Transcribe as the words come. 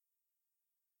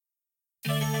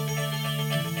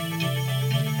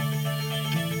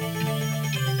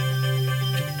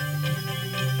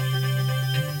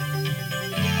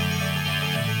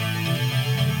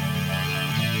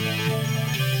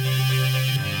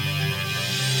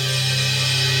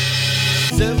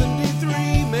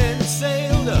73 men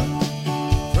sailed up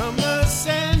from the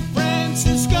San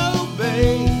Francisco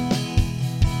Bay,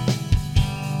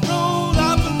 rolled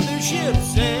up in their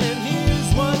ships, and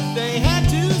here's what they had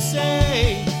to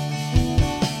say.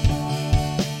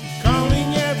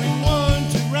 Calling everyone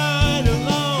to ride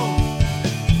along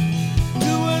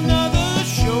to another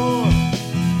shore.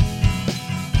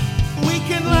 We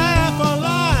can laugh our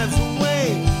lives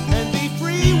away and be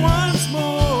free once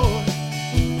more.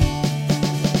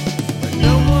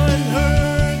 No one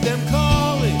heard them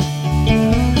calling,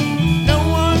 no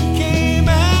one came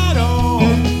at all,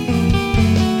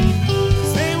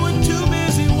 'cause they were too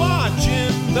busy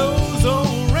watching those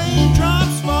old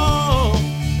raindrops fall.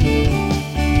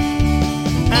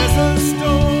 As the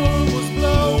storm was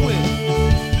blowing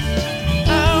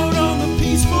out on the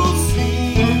peaceful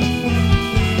sea,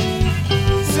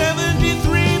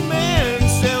 73 men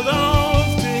sailed off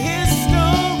to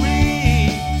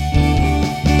history.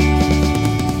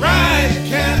 Ride,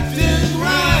 Captain,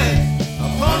 ride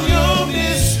upon your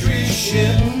mystery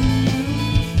ship.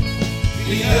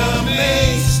 Be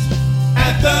amazed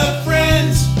at the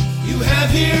friends you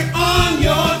have here on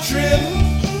your trip.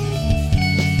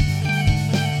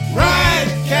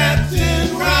 Ride, Captain,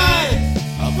 ride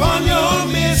upon your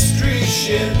mystery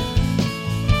ship,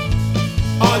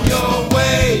 on your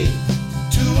way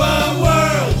to a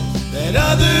world that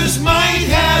others might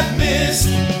have missed.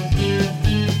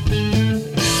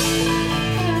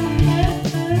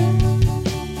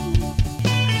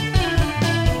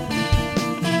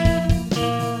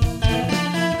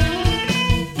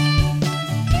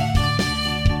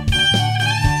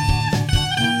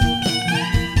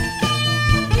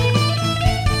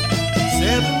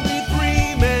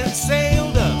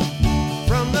 Sailed up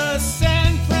from the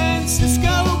San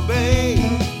Francisco Bay,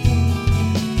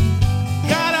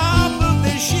 got off of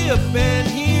their ship, and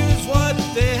here's what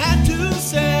they had to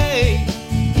say.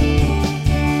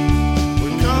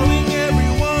 We're calling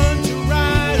everyone to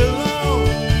ride along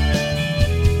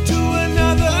to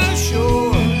another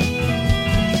shore.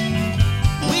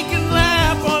 We can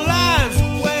laugh our lives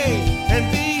away and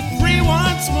be free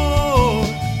once more.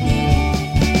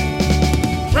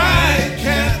 Ride,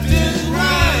 Captain,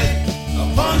 ride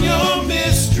upon your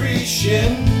mystery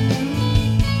ship.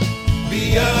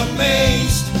 Be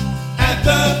amazed at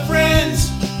the friends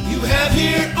you have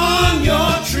here on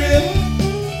your trip.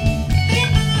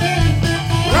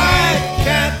 Ride,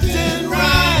 Captain,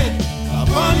 ride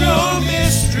upon your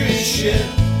mystery ship,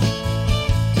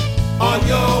 on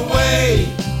your way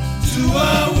to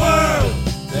a world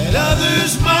that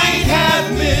others might